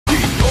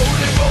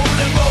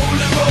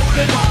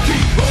Hey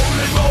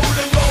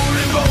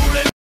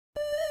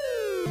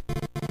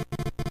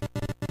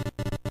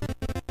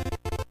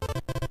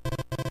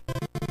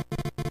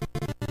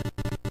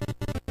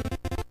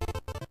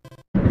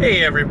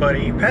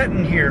everybody,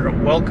 Patton here.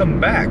 Welcome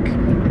back.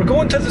 We're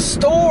going to the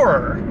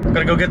store. I'm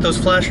gonna go get those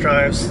flash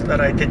drives that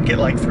I did get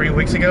like 3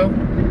 weeks ago.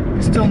 I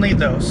still need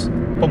those.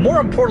 But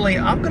more importantly,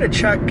 I'm gonna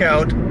check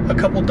out a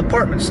couple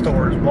department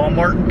stores,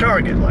 Walmart and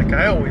Target, like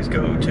I always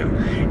go to,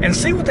 and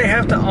see what they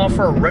have to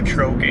offer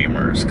retro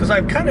gamers. Because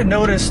I've kind of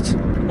noticed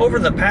over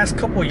the past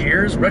couple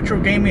years, retro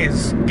gaming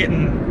is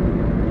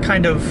getting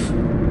kind of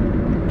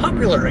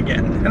popular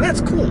again, and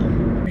that's cool.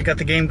 You got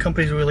the game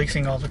companies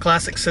releasing all the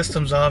classic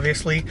systems,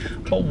 obviously,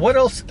 but what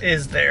else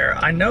is there?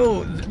 I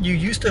know you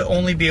used to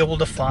only be able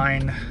to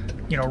find,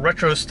 you know,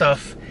 retro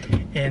stuff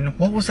in,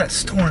 what was that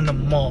store in the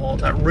mall?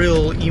 That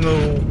real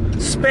emo,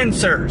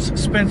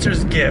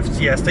 Spencer's Gifts.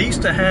 Yes, they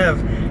used to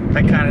have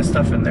that kind of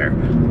stuff in there,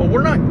 but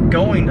we're not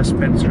going to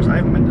Spencer's. I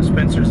haven't been to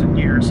Spencer's in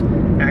years,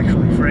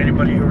 actually, for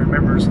anybody who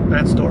remembers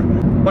that store.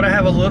 But I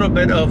have a little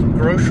bit of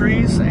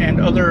groceries and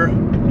other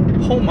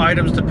home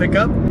items to pick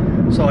up,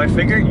 so I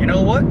figured, you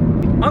know what?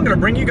 I'm gonna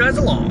bring you guys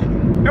along,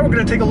 and we're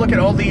gonna take a look at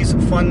all these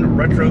fun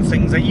retro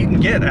things that you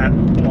can get at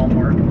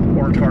Walmart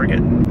or Target.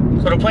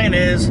 So the plan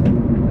is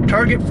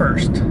Target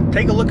first,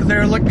 take a look at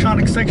their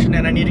electronics section,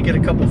 and I need to get a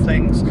couple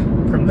things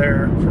from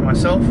there for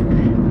myself.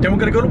 Then we're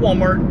gonna go to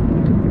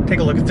Walmart, take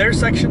a look at their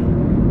section,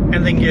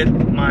 and then get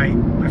my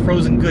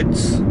frozen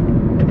goods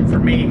for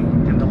me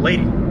and the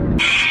lady.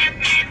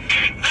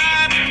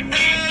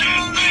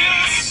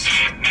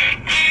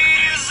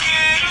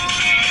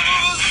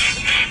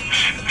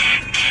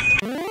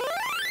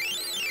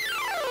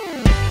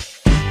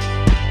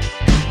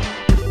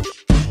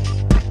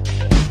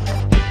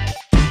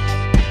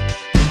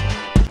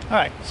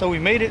 Alright, so we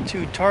made it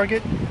to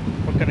Target.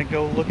 We're gonna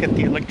go look at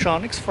the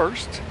electronics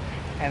first,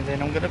 and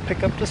then I'm gonna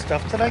pick up the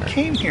stuff that I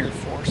came here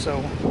for. So,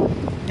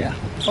 yeah,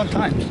 fun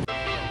times.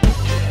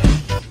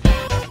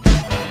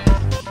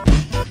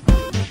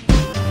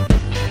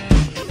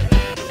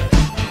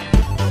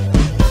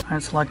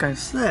 That's like I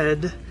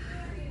said,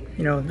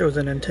 you know, there was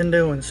a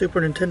Nintendo and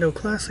Super Nintendo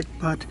Classic,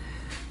 but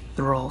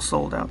they're all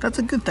sold out. That's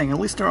a good thing. At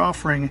least they're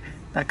offering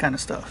that kind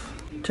of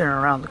stuff. Turn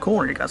around the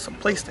corner, you got some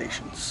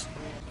PlayStations.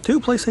 2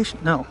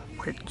 PlayStation, no,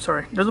 wait,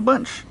 sorry, there's a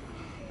bunch.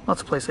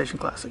 Lots of PlayStation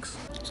Classics.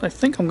 So I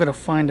think I'm gonna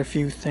find a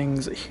few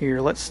things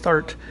here. Let's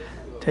start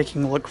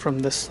taking a look from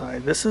this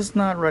side. This is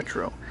not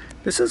retro.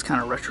 This is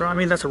kind of retro. I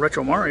mean, that's a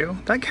retro Mario.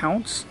 That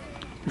counts.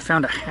 We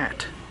found a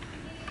hat.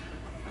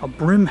 A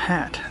brim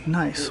hat.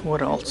 Nice.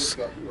 What else?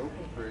 A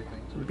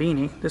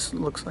beanie. This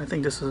looks, I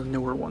think this is a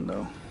newer one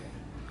though.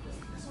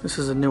 This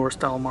is a newer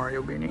style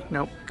Mario beanie.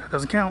 Nope, that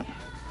doesn't count.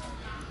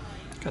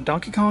 Got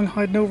Donkey Kong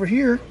hiding over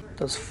here.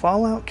 Does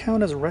Fallout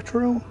count as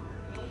retro?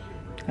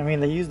 I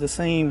mean, they use the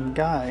same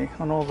guy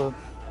on all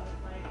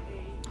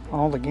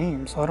the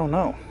games, so I don't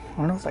know. I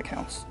don't know if that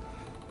counts.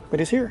 But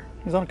he's here.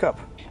 He's on a cup.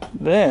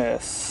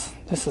 This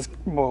is,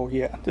 well,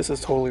 yeah, this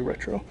is totally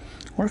retro.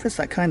 I wonder if it's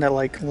that kind that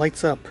like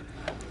lights up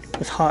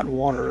with hot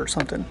water or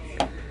something.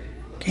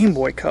 Game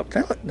Boy cup.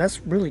 That's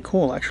really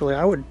cool, actually.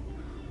 I kind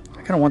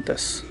of want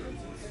this.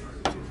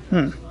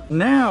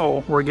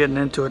 Now we're getting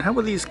into it. How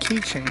about these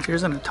keychains?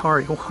 Here's an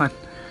Atari one.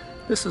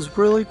 This is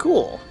really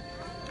cool.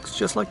 It's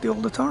just like the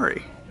old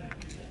Atari.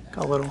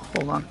 Got a little,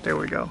 hold on, there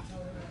we go.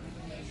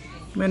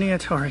 Mini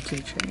Atari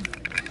keychain.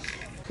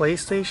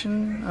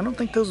 PlayStation, I don't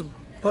think those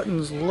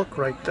buttons look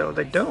right though.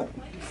 They don't.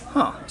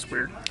 Huh, that's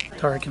weird.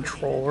 Atari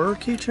controller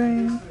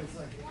keychain.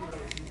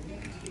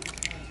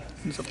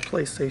 There's a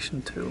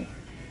PlayStation 2.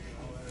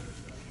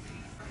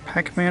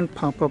 Pac-Man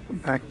pop-up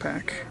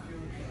backpack.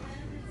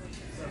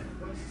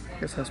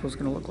 Guess that's what it's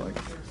gonna look like.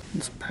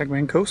 It's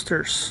Pac-Man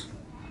coasters.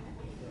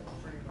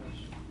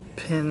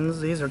 Pins,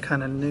 these are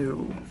kind of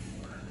new.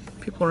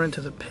 People are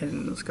into the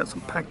pins. Got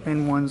some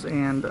Pac-Man ones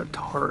and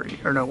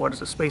Atari, or no, what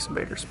is it? Space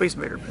Invader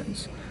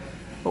pins.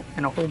 Oh,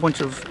 and a whole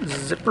bunch of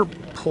zipper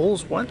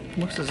pulls.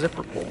 What's a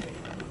zipper pull?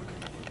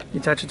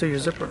 You attach it to your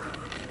zipper.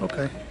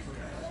 Okay.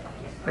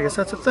 I guess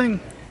that's a thing.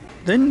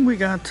 Then we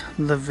got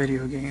the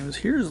video games.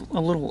 Here's a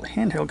little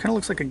handheld, kind of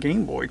looks like a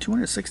Game Boy,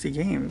 260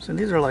 games. And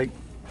these are like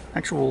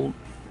actual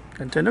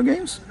Nintendo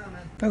games?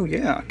 Oh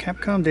yeah,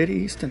 Capcom, Data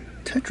East, and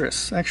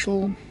Tetris.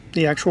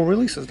 The actual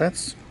releases.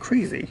 That's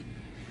crazy.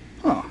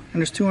 Huh,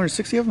 and there's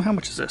 260 of them? How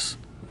much is this?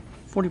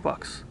 40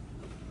 bucks.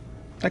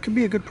 That could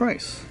be a good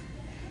price.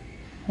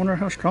 I wonder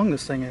how strong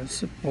this thing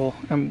is. Well,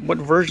 and what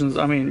versions?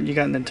 I mean, you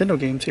got Nintendo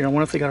games here. I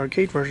wonder if they got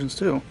arcade versions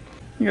too.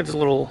 You got this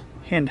little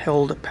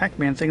handheld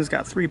Pac-Man thing. It's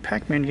got 3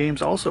 Pac-Man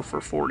games also for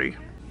 40.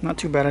 Not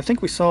too bad. I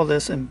think we saw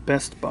this in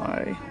Best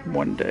Buy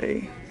one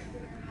day.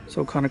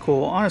 So kind of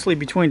cool. Honestly,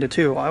 between the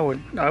two, I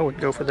would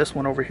go for this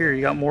one over here.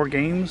 You got more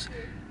games.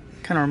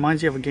 Kind of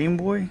reminds you of a Game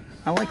Boy.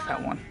 I like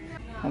that one.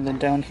 And then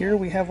down here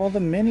we have all the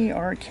mini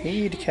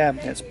arcade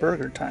cabinets.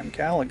 Burger Time,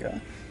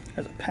 Galaga.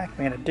 There's a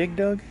Pac-Man, a Dig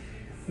Dug,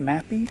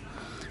 Mappy.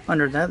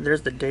 Under that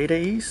there's the Data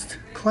East.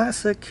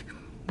 Classic.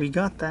 We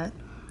got that.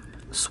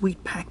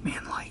 Sweet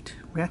Pac-Man light.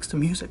 Reacts to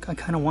music. I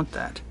kind of want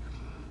that.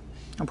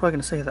 I'm probably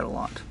going to say that a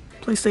lot.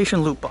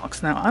 PlayStation loot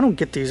box. Now, I don't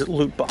get these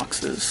loot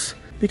boxes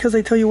because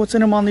they tell you what's in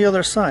them on the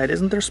other side.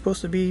 Isn't there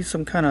supposed to be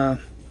some kind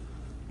of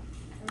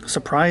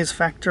surprise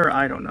factor?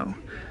 I don't know.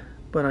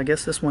 But I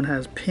guess this one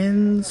has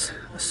pins,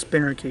 a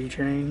spinner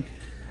keychain,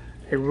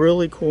 a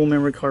really cool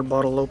memory card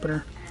bottle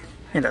opener,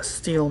 and a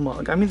steel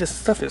mug. I mean, this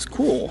stuff is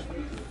cool.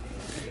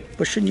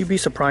 But shouldn't you be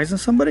surprising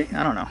somebody?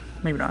 I don't know.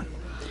 Maybe not.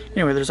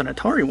 Anyway, there's an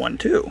Atari one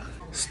too.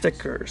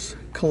 Stickers,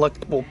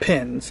 collectible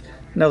pins,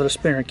 another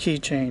spinner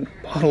keychain,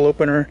 bottle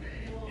opener,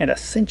 and a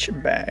cinch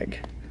bag.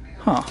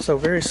 Huh, so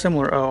very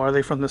similar. Oh, are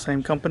they from the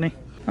same company?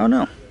 Oh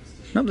no.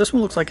 Nope, this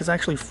one looks like it's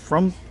actually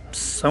from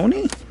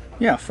Sony?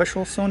 Yeah,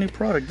 official Sony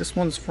product. This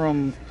one's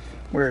from,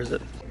 where is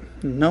it?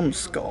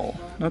 Numbskull.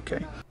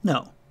 Okay.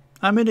 No,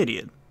 I'm an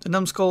idiot. The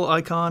Numbskull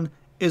icon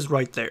is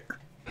right there.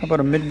 How about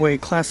a Midway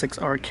Classics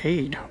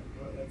arcade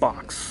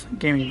box,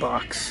 gaming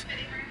box?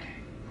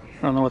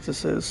 I don't know what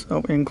this is. Oh,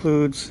 it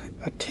includes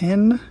a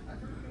tin,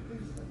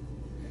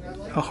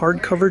 a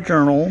hardcover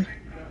journal,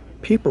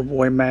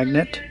 paperboy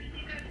magnet,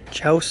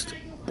 Joust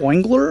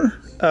Boingler?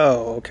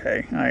 Oh,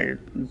 okay.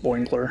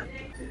 Boingler.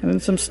 And then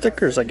some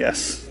stickers, I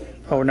guess.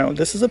 Oh no,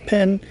 this is a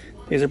pin.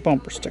 These are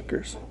bumper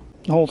stickers.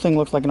 The whole thing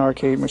looks like an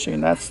arcade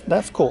machine.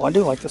 That's cool. I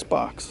do like this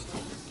box.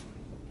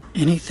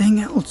 Anything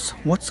else?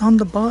 What's on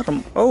the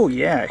bottom? Oh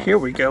yeah, here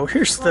we go.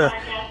 Here's the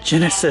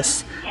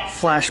Genesis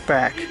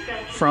flashback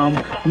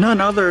from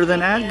none other than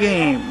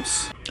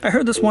AtGames. I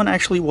heard this one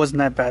actually wasn't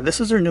that bad.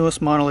 This is their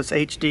newest model. It's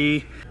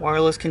HD,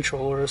 wireless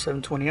controller,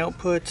 720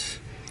 output,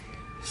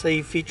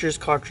 save features,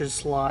 cartridge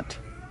slot,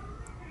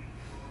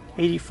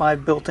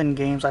 85 built-in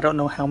games. I don't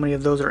know how many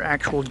of those are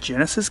actual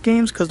Genesis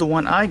games, because the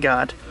one I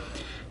got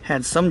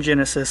had some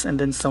Genesis and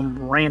then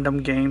some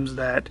random games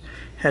that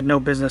had no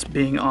business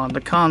being on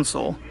the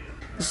console.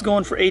 This is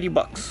going for 80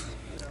 bucks.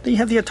 Then you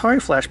have the Atari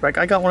flashback.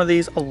 I got one of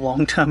these a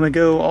long time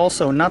ago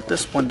also. Not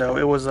this one though.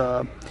 It was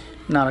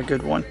not a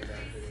good one.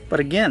 But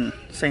again,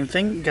 same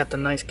thing. You got the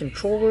nice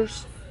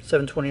controllers,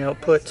 720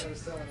 output,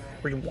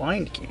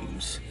 rewind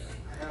games.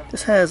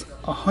 This has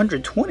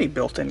 120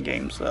 built-in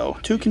games though.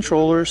 2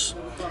 controllers.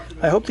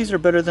 I hope these are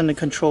better than the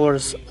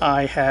controllers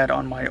I had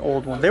on my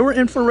old one. They were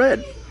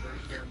infrared.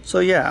 So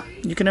yeah,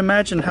 you can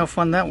imagine how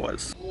fun that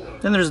was.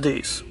 Then there's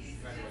these.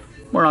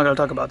 We're not going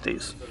to talk about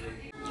these.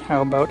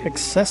 How about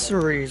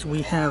accessories?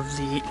 We have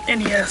the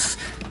NES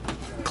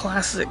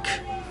Classic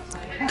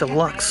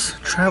Deluxe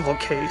Travel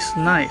Case.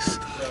 Nice.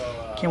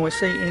 Can we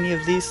say any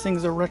of these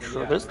things are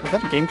retro? Is that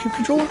a GameCube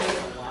controller?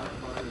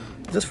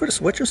 Is this for the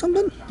Switch or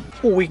something?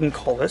 Well, we can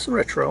call this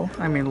retro.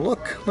 I mean,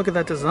 look at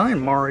that design.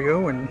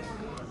 Mario and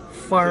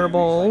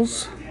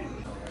fireballs.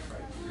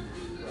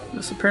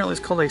 This apparently is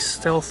called a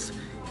stealth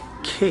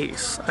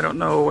case. I don't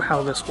know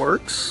how this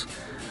works,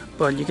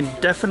 but you can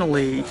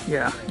definitely,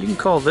 yeah, you can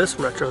call this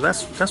retro.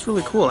 That's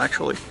really cool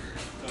actually.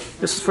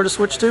 This is for the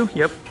Switch too?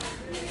 Yep.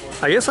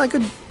 I guess I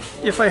could,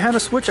 if I had a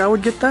Switch, I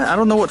would get that. I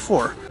don't know what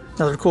for.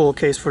 Another cool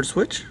case for the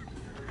Switch.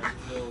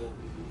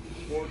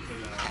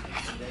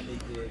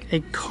 A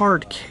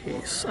card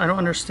case. I don't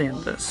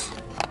understand this.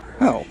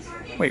 Oh,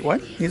 wait,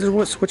 what? These are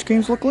what Switch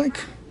games look like?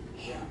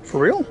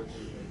 For real?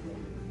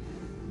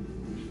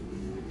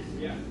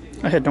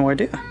 I had no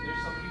idea.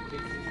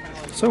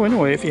 So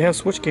anyway, if you have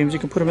Switch games, you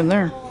can put them in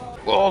there.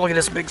 Oh, look at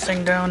this big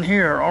thing down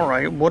here.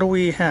 Alright, what do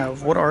we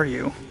have? What are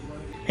you?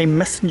 A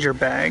messenger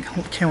bag.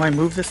 Can I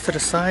move this to the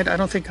side? I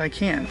don't think I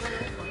can.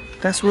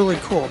 That's really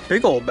cool.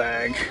 Big old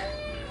bag.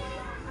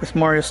 With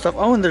Mario stuff.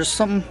 Oh, and there's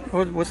something.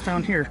 Oh, what's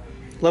down here?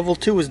 Level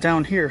 2 is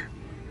down here.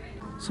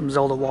 Some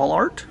Zelda wall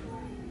art.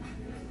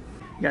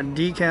 You got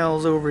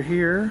decals over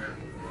here.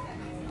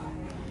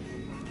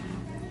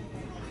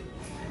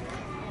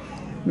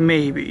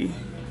 Maybe.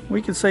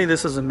 We could say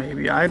this is a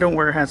maybe. I don't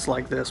wear hats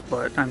like this,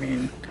 but I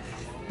mean,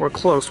 we're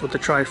close with the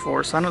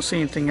Triforce. I don't see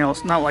anything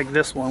else. Not like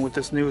this one with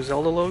this new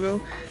Zelda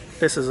logo.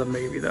 This is a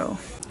maybe though.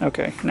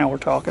 Okay, now we're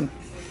talking.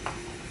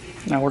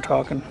 Now we're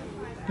talking.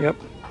 Yep.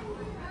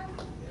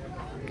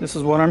 This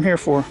is what I'm here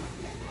for.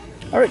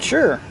 Alright,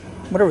 sure.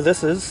 Whatever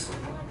this is.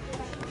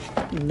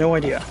 No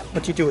idea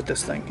what you do with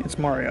this thing. It's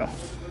Mario.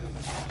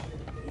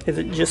 Is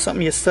it just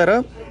something you set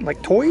up?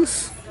 Like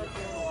toys?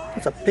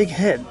 It's a big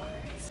head.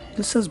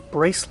 This says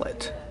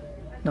bracelet.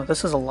 No,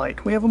 this is a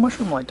light. We have a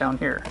mushroom light down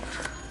here.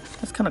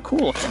 That's kind of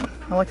cool looking.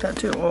 I like that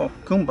too. Oh,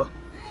 Goomba.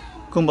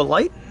 Goomba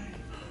light?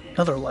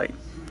 Another light.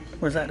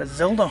 Where's that? A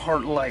Zelda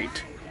heart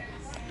light.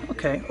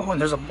 Okay. Oh, and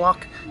there's a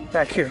block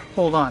back here.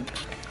 Hold on.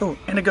 Oh,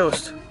 and a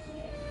ghost.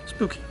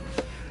 Spooky.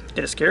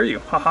 Did it scare you?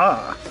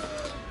 Haha.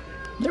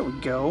 There we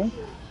go.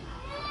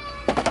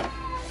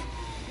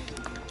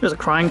 There's a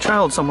crying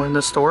child somewhere in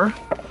this store.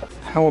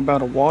 How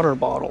about a water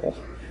bottle?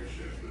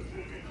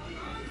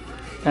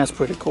 That's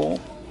pretty cool.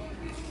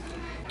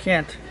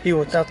 Can't be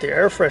without the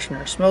air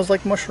freshener. Smells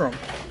like mushroom.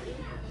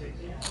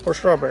 Or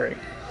strawberry.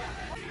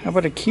 How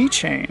about a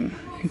keychain?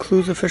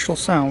 Includes official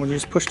sound. Would you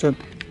just push the...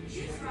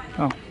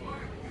 Oh.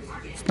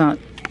 It's not.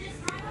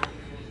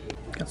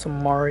 Got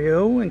some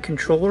Mario and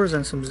controllers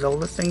and some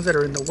Zelda things that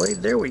are in the way.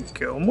 There we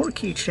go. More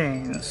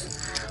keychains.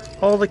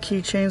 All the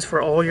keychains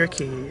for all your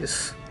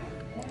keys.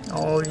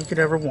 All you could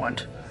ever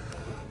want.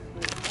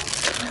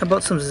 How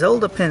about some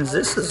Zelda pins?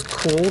 This is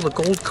cool. The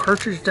gold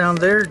cartridge down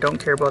there, don't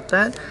care about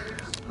that.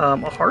 A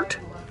heart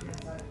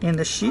and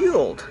a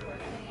shield.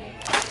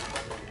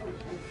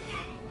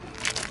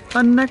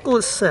 A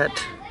necklace set.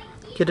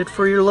 Get it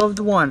for your loved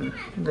one.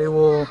 They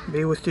will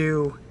be with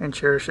you and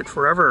cherish it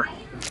forever.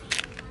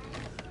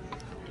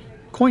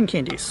 Coin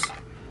candies.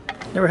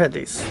 Never had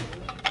these.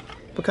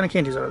 What kind of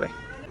candies are they?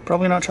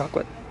 Probably not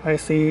chocolate. I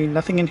see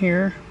nothing in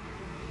here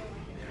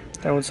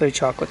that would say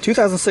chocolate.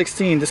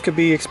 2016, this could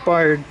be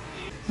expired.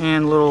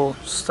 And little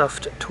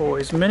stuffed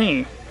toys.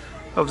 Many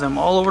of them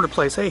all over the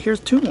place. Hey,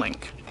 here's Toon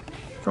Link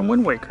from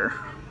Wind Waker.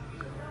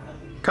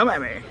 Come at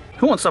me.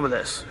 Who wants some of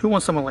this? Who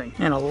wants some of Link?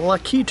 And a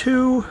Lucky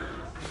 2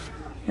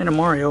 and a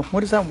Mario.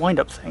 What is that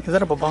wind-up thing? Is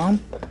that a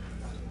bomb?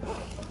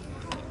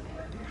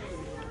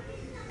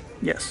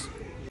 Yes.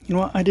 You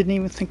know what? I didn't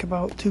even think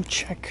about to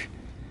check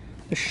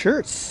the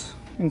shirts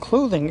and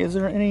clothing. Is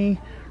there any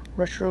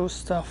retro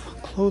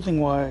stuff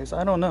clothing-wise?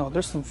 I don't know.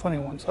 There's some funny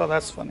ones. Oh,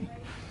 that's funny.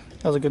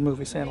 That was a good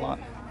movie, Sandlot.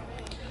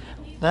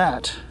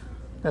 That's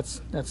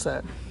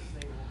sad.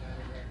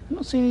 I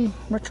don't see any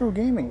retro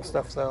gaming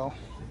stuff though.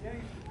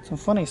 Some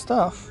funny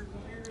stuff.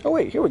 Oh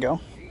wait, here we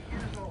go.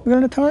 We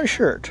got an Atari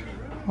shirt.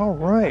 All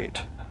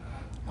right,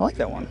 I like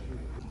that one.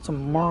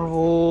 Some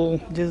Marvel,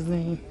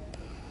 Disney,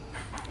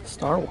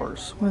 Star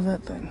Wars. What is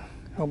that thing?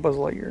 Oh, Buzz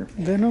Lightyear.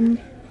 Venom.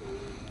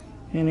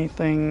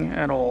 Anything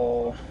at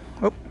all?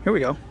 Oh, here we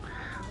go.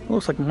 It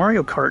looks like a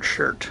Mario Kart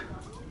shirt.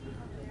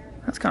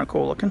 That's kind of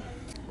cool looking.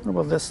 What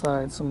about this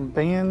side? Some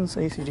bands,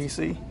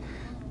 AC/DC.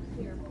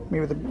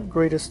 Maybe the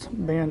greatest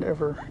band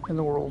ever in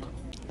the world.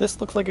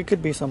 This looks like it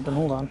could be something.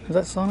 Hold on. Is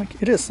that Sonic?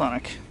 It is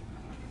Sonic.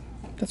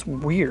 That's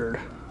weird.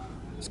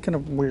 It's kind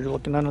of weird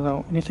looking. I don't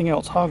know. Anything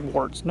else?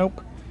 Hogwarts?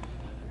 Nope.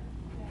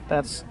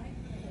 That's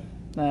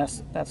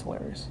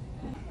hilarious.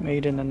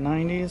 Made in the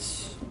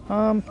 90s?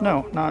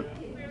 No, not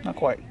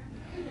quite.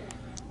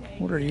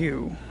 What are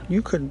you?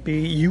 You could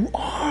be. You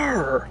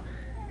are!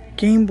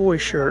 Game Boy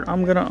shirt.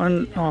 I'm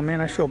gonna oh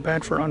man, I feel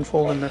bad for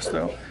unfolding this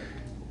though.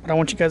 But I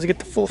want you guys to get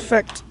the full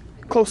effect.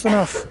 Close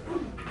enough.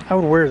 I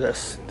would wear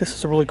this. This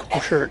is a really cool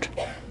shirt.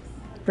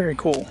 Very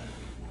cool.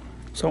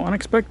 So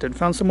unexpected.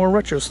 Found some more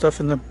retro stuff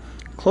in the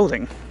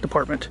clothing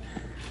department.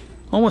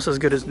 Almost as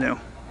good as new.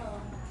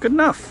 Good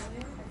enough.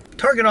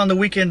 Target on the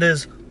weekend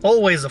is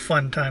always a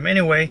fun time.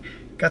 Anyway,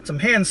 got some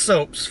hand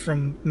soaps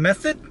from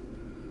Method.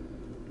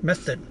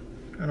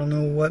 I don't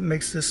know what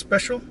makes this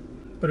special,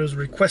 but it was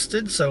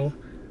requested, so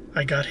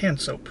I got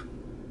hand soap.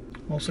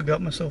 Also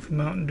got myself a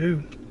Mountain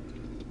Dew.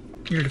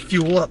 Here to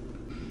fuel up.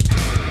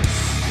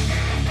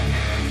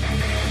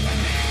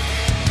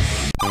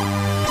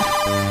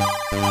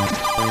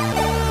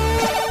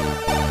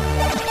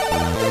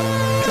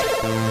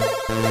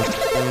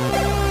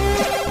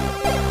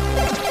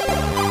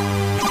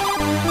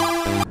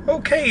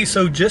 Okay,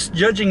 so just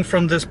judging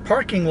from this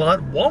parking lot,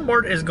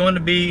 Walmart is going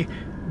to be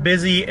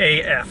busy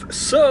AF.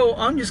 So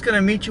I'm just going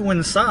to meet you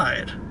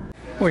inside.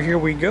 Well, here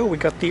we go. We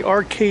got the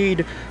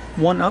arcade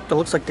one-up that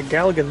looks like the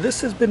Galaga.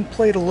 This has been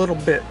played a little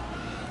bit.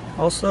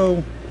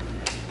 Also,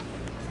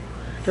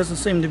 doesn't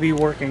seem to be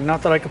working.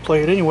 Not that I could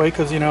play it anyway,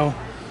 because, you know,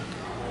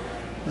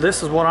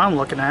 this is what I'm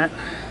looking at.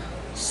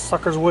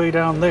 Sucker's way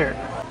down there.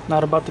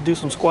 Not about to do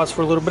some squats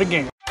for a little bit of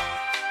game.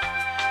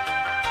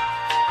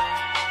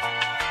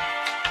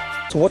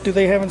 So what do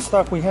they have in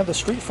stock? We have the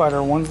Street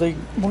Fighter ones. They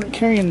weren't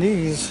carrying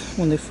these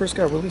when they first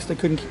got released. They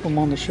couldn't keep them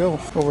on the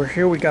shelf. Over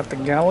here we got the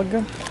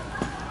Galaga.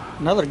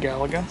 Another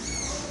Galaga.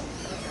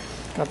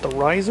 Got the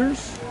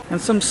risers.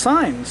 And some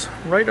signs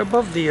right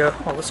above the, oh,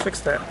 let's fix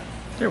that.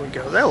 There we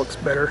go. That looks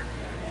better.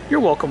 You're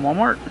welcome,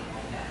 Walmart.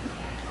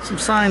 Some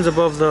signs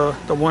above the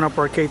one-up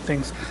arcade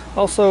things.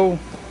 Also,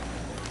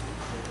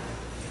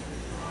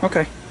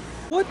 okay.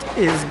 What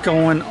is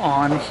going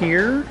on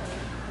here?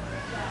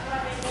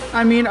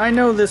 I mean, I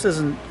know this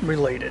isn't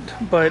related,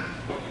 but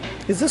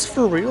is this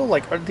for real?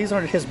 Like, these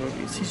aren't his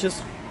movies. He's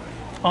just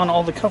on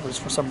all the covers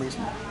for some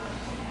reason.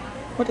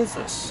 What is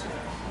this?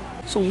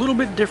 So a little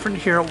bit different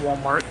here at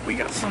Walmart. We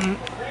got some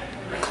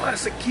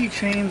classic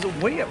keychains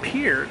way up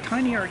here.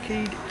 Tiny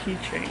arcade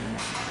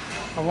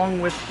keychains. Along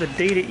with the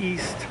Data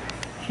East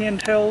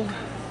handheld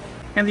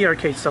and the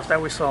arcade stuff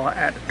that we saw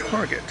at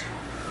Target.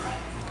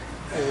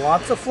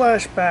 Lots of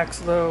flashbacks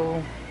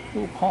though.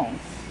 Ooh, Pong.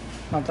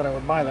 Not that I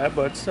would buy that,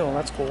 but still,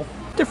 that's cool.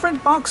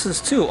 Different boxes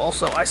too,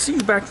 also. I see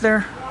you back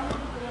there.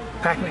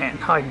 Pac-Man,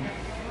 hiding.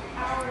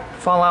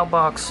 Fallout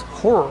box,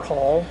 Horror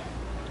Hall.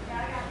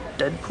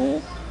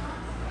 Deadpool.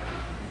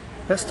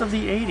 Best of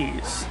the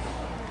 80s.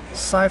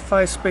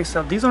 Sci-fi space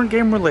out. These aren't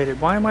game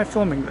related. Why am I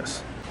filming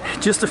this?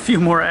 Just a few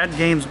more At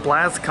Games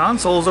Blast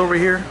consoles over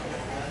here.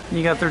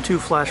 You got their two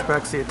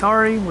flashbacks. The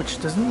Atari, which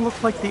doesn't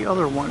look like the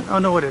other one. Oh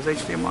no, it is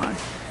HDMI.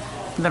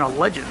 And then a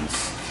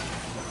Legends.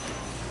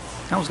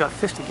 That one's got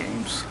 50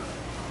 games.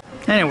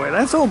 Anyway,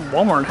 that's all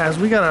Walmart has.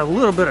 We got a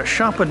little bit of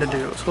shopping to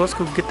do, so let's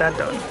go get that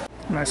done.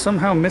 And I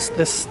somehow missed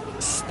this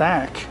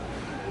stack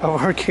of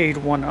arcade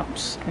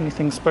one-ups.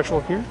 Anything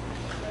special here?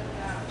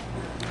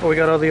 Oh, we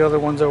got all the other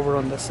ones over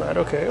on this side.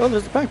 Okay. Oh,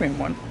 there's the Pac-Man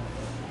one.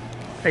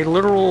 A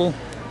literal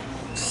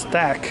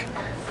stack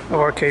of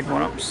arcade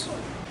one-ups.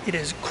 It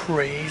is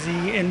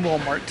crazy in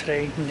Walmart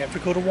today. Never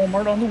go to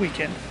Walmart on the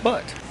weekend.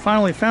 But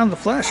finally found the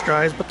flash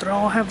drives, but they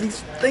all have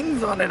these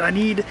things on it. I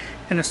need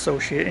an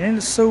associate, and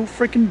it's so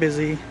freaking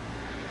busy.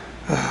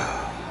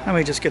 I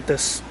may just get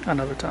this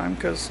another time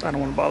because I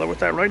don't want to bother with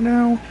that right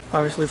now.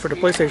 Obviously for the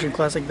PlayStation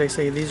Classic, they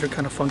say these are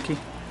kind of funky.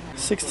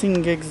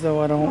 16 gigs though,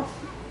 I don't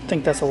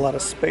think that's a lot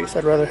of space.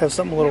 I'd rather have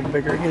something a little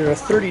bigger, either a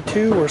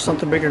 32 or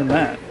something bigger than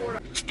that.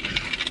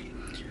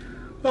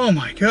 Oh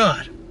my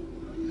god.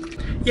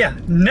 Yeah,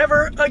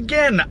 never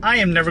again. I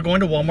am never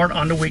going to Walmart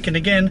on the weekend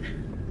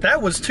again.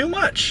 That was too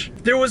much.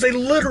 There was a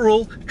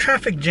literal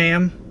traffic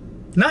jam,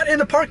 not in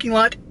the parking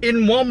lot,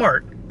 in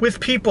Walmart,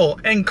 with people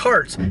and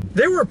carts.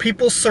 There were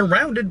people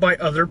surrounded by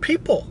other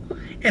people,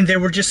 and they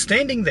were just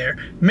standing there.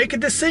 Make a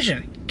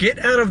decision. Get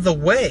out of the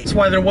way. That's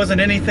why there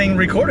wasn't anything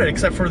recorded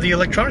except for the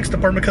electronics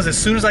department, because as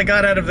soon as I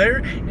got out of there,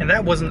 and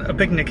that wasn't a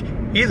picnic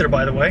either,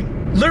 by the way,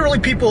 literally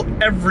people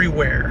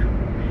everywhere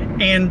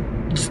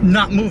and just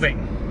not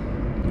moving.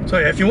 So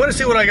yeah, if you want to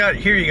see what I got,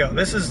 here you go.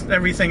 This is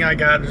everything I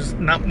got. There's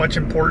not much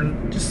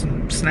important, just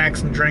some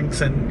snacks and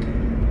drinks,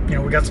 and you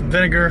know, we got some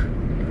vinegar,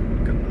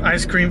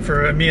 ice cream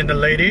for me and the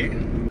lady.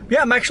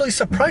 Yeah, I'm actually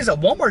surprised that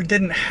Walmart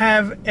didn't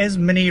have as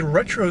many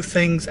retro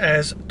things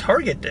as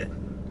Target did.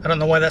 I don't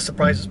know why that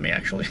surprises me,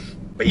 actually.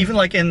 But even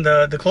like in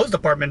the clothes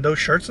department, those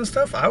shirts and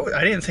stuff,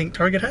 I didn't think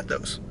Target had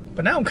those.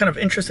 But now I'm kind of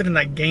interested in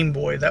that Game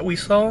Boy that we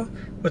saw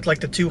with like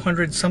the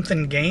 200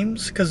 something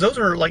games, because those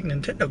are like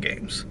Nintendo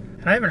games.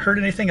 And I haven't heard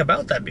anything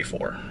about that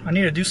before. I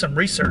need to do some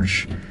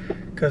research,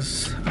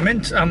 because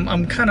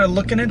I'm kind of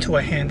looking into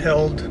a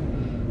handheld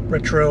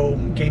retro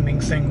gaming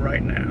thing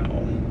right now.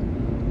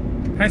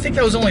 And I think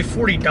that was only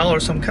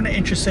 $40, so I'm kind of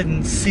interested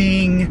in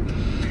seeing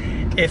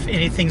if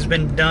anything's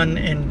been done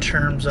in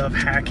terms of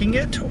hacking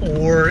it,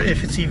 or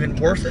if it's even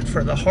worth it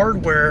for the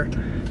hardware,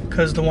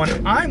 because the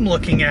one I'm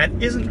looking at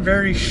isn't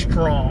very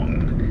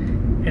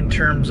strong in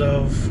terms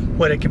of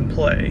what it can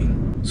play.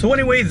 So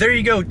anyway, there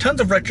you go. Tons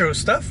of retro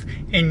stuff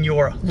in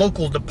your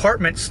local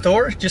department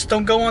store. Just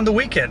don't go on the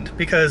weekend,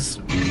 because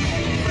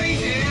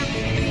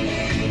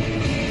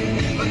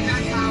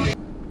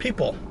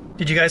people.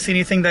 Did you guys see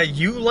anything that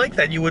you like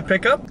that you would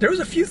pick up? There was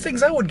a few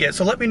things I would get,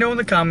 so let me know in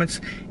the comments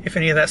if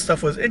any of that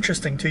stuff was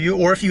interesting to you,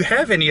 or if you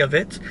have any of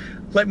it,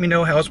 let me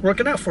know how it's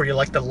working out for you,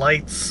 like the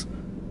lights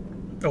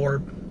or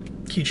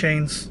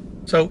keychains.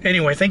 So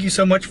anyway, thank you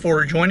so much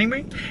for joining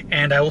me,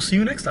 and I will see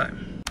you next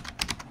time.